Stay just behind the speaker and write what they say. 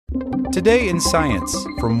Today in Science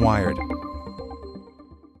from Wired.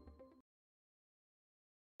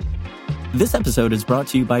 This episode is brought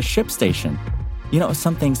to you by ShipStation. You know,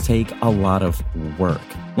 some things take a lot of work,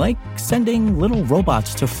 like sending little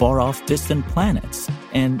robots to far-off distant planets.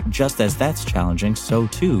 And just as that's challenging, so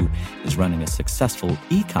too is running a successful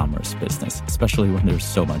e-commerce business, especially when there's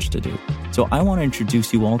so much to do. So I want to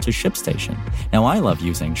introduce you all to ShipStation. Now, I love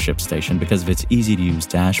using ShipStation because of its easy-to-use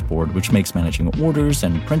dashboard, which makes managing orders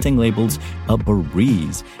and printing labels a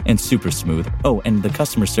breeze and super smooth. Oh, and the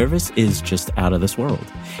customer service is just out of this world.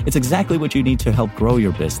 It's exactly what you need to help grow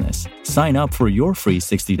your business. Sign up for your free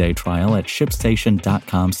 60-day trial at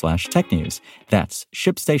shipstation.com/technews. That's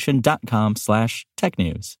shipstation.com/technews.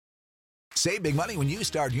 Save big money when you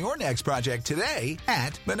start your next project today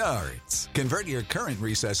at Menards. Convert your current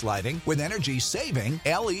recessed lighting with energy-saving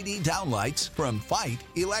LED downlights from Fight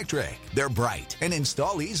Electric. They're bright and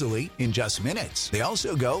install easily in just minutes. They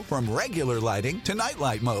also go from regular lighting to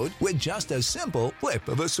nightlight mode with just a simple flip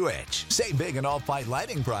of a switch. Save big on all Fight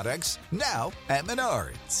lighting products now at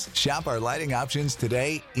Menards. Shop our lighting options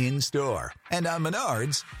today in-store and on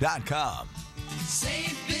Menards.com.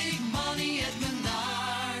 Save big money at Menards.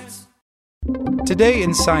 Today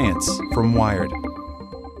in Science from Wired.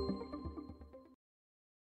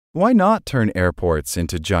 Why not turn airports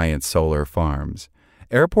into giant solar farms?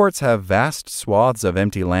 Airports have vast swaths of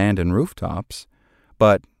empty land and rooftops,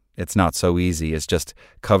 but it's not so easy as just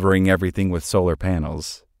covering everything with solar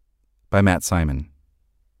panels. By Matt Simon.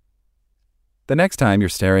 The next time you're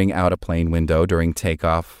staring out a plane window during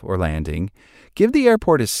takeoff or landing, give the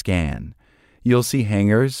airport a scan. You'll see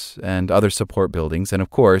hangars and other support buildings and,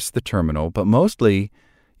 of course, the terminal, but mostly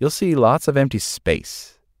you'll see lots of empty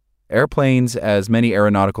space. Airplanes, as many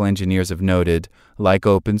aeronautical engineers have noted, like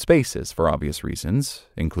open spaces for obvious reasons,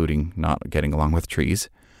 including not getting along with trees.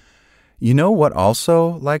 You know what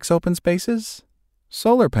also likes open spaces?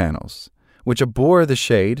 Solar panels, which abhor the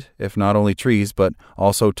shade, if not only trees, but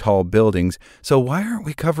also tall buildings. So why aren't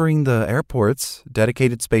we covering the airports,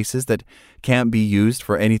 dedicated spaces that can't be used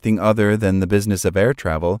for anything other than the business of air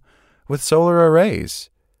travel, with solar arrays?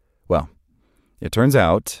 Well, it turns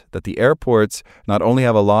out that the airports not only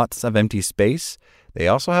have a lot of empty space, they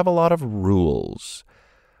also have a lot of rules.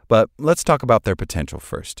 But let's talk about their potential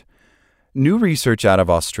first. New research out of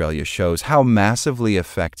Australia shows how massively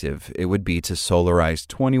effective it would be to solarize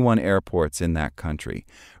 21 airports in that country.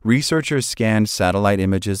 Researchers scanned satellite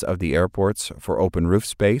images of the airports for open roof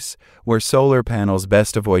space, where solar panels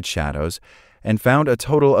best avoid shadows, and found a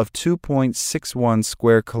total of 2.61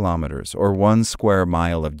 square kilometers, or 1 square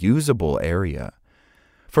mile of usable area.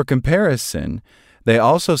 For comparison, they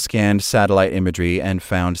also scanned satellite imagery and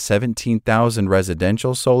found 17,000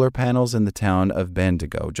 residential solar panels in the town of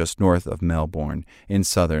Bendigo, just north of Melbourne, in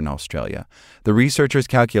southern Australia. The researchers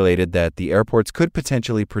calculated that the airports could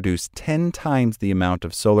potentially produce 10 times the amount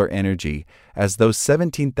of solar energy as those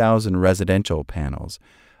 17,000 residential panels,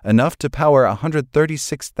 enough to power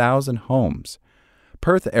 136,000 homes.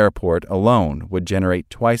 Perth Airport alone would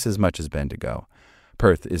generate twice as much as Bendigo.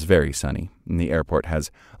 Perth is very sunny, and the airport has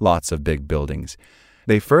lots of big buildings.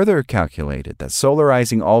 They further calculated that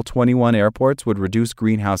solarizing all 21 airports would reduce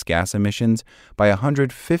greenhouse gas emissions by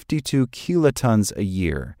 152 kilotons a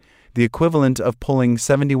year, the equivalent of pulling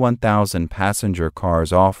 71,000 passenger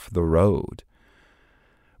cars off the road.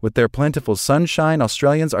 With their plentiful sunshine,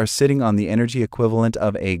 Australians are sitting on the energy equivalent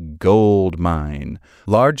of a gold mine.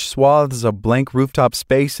 Large swaths of blank rooftop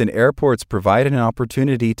space in airports provide an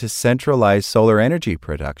opportunity to centralize solar energy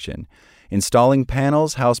production. Installing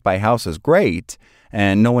panels house by house is great,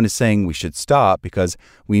 and no one is saying we should stop because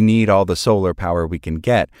we need all the solar power we can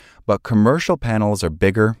get. But commercial panels are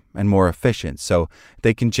bigger and more efficient, so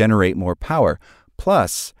they can generate more power.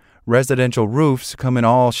 Plus, residential roofs come in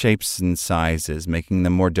all shapes and sizes, making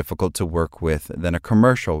them more difficult to work with than a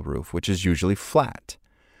commercial roof, which is usually flat.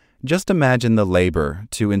 Just imagine the labor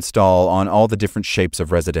to install on all the different shapes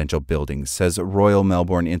of residential buildings, says Royal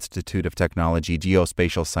Melbourne Institute of Technology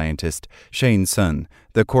geospatial scientist Shane Sun,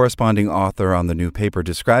 the corresponding author on the new paper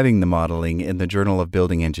describing the modeling in the Journal of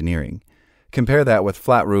Building Engineering. Compare that with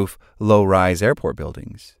flat-roof, low-rise airport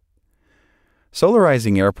buildings.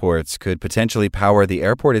 Solarizing airports could potentially power the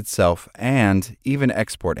airport itself and even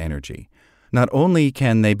export energy. Not only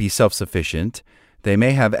can they be self-sufficient, they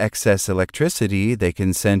may have excess electricity they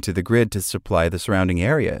can send to the grid to supply the surrounding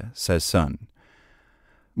area, says Sun.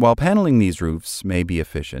 While paneling these roofs may be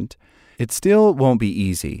efficient, it still won't be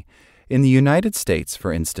easy. In the United States,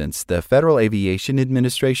 for instance, the Federal Aviation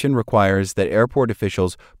Administration requires that airport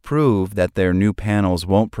officials prove that their new panels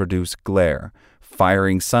won't produce glare,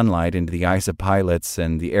 firing sunlight into the eyes of pilots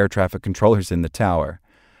and the air traffic controllers in the tower.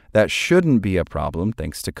 That shouldn't be a problem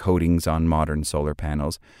thanks to coatings on modern solar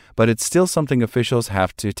panels, but it's still something officials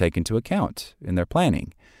have to take into account in their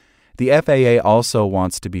planning. The FAA also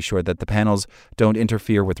wants to be sure that the panels don't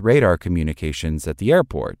interfere with radar communications at the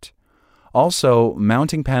airport. Also,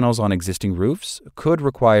 mounting panels on existing roofs could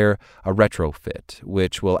require a retrofit,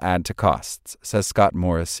 which will add to costs, says Scott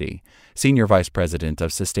Morrissey, Senior Vice President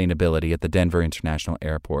of Sustainability at the Denver International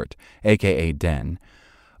Airport, aka DEN.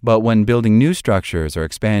 But when building new structures or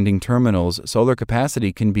expanding terminals, solar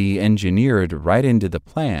capacity can be engineered right into the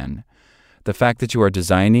plan. The fact that you are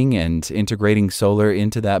designing and integrating solar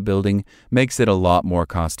into that building makes it a lot more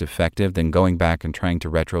cost-effective than going back and trying to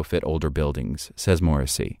retrofit older buildings, says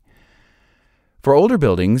Morrissey. For older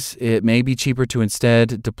buildings, it may be cheaper to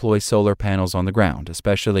instead deploy solar panels on the ground,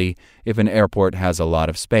 especially if an airport has a lot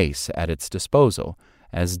of space at its disposal,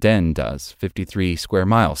 as DEN does, 53 square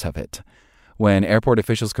miles of it. When airport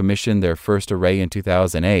officials commissioned their first array in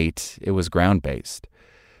 2008, it was ground-based.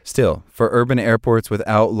 Still, for urban airports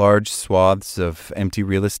without large swaths of empty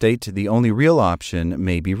real estate, the only real option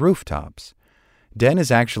may be rooftops. DEN is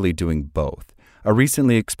actually doing both. A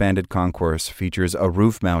recently expanded concourse features a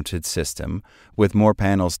roof-mounted system, with more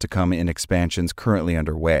panels to come in expansions currently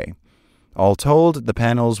underway. All told, the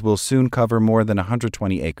panels will soon cover more than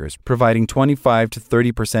 120 acres, providing 25 to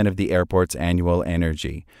 30% of the airport's annual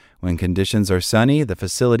energy. When conditions are sunny, the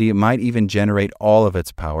facility might even generate all of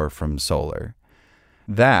its power from solar.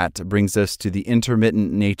 That brings us to the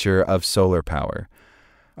intermittent nature of solar power.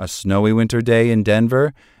 A snowy winter day in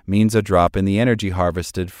Denver means a drop in the energy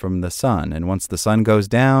harvested from the sun, and once the sun goes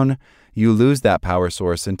down, you lose that power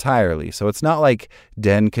source entirely. So it's not like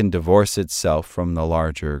DEN can divorce itself from the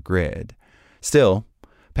larger grid. Still,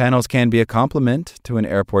 panels can be a complement to an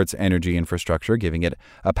airport's energy infrastructure, giving it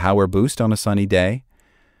a power boost on a sunny day.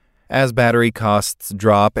 As battery costs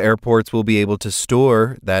drop, airports will be able to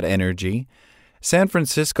store that energy. San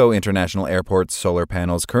Francisco International Airport's solar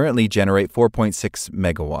panels currently generate 4.6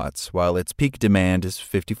 megawatts, while its peak demand is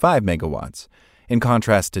 55 megawatts. In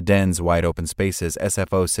contrast to DEN's wide open spaces,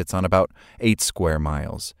 SFO sits on about 8 square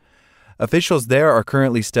miles. Officials there are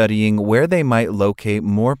currently studying where they might locate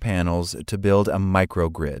more panels to build a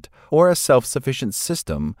microgrid, or a self-sufficient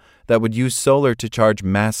system that would use solar to charge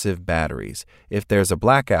massive batteries. If there's a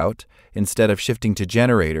blackout, instead of shifting to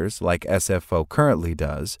generators like SFO currently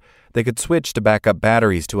does, they could switch to backup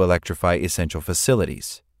batteries to electrify essential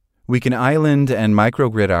facilities. We can island and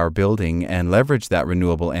microgrid our building and leverage that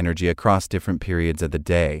renewable energy across different periods of the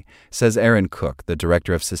day, says Aaron Cook, the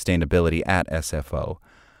Director of Sustainability at SFO.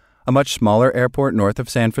 A much smaller airport north of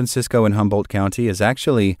San Francisco in Humboldt County is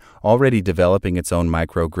actually already developing its own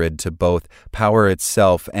microgrid to both power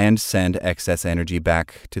itself and send excess energy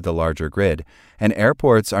back to the larger grid. And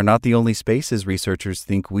airports are not the only spaces researchers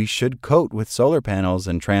think we should coat with solar panels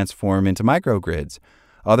and transform into microgrids.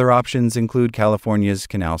 Other options include California's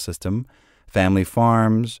canal system, family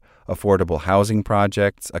farms, affordable housing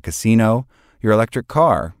projects, a casino, your electric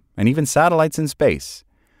car, and even satellites in space.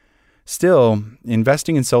 Still,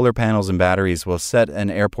 investing in solar panels and batteries will set an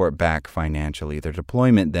airport back financially. Their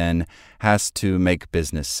deployment then has to make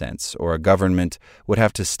business sense, or a government would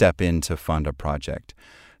have to step in to fund a project.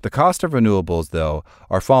 The cost of renewables, though,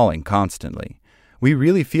 are falling constantly. We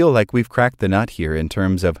really feel like we've cracked the nut here in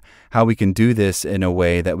terms of how we can do this in a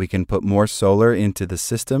way that we can put more solar into the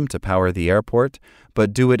system to power the airport,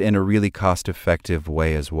 but do it in a really cost-effective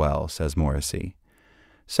way as well, says Morrissey.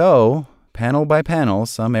 So, panel by panel,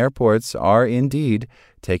 some airports are indeed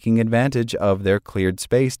taking advantage of their cleared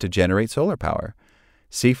space to generate solar power.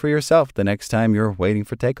 See for yourself the next time you're waiting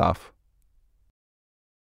for takeoff.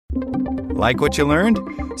 Like what you learned?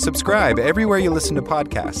 Subscribe everywhere you listen to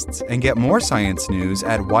podcasts and get more science news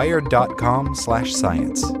at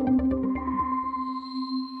wired.com/science.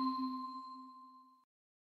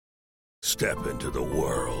 Step into the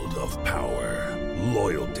world of power,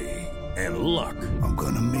 loyalty, and luck. I'm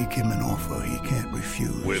gonna make him an offer he can't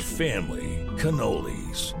refuse. With family,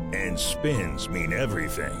 cannolis, and spins mean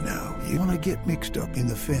everything. Now, you wanna get mixed up in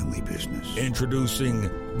the family business. Introducing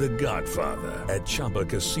The Godfather at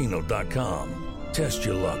ChumbaCasino.com. Test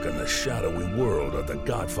your luck in the shadowy world of The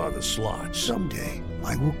Godfather slot. Someday,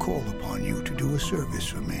 I will call upon you to do a service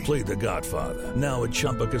for me. Play The Godfather, now at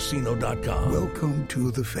ChumbaCasino.com. Welcome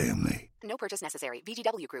to the family. No purchase necessary.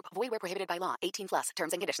 VGW Group. Void where prohibited by law. 18+.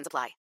 Terms and conditions apply.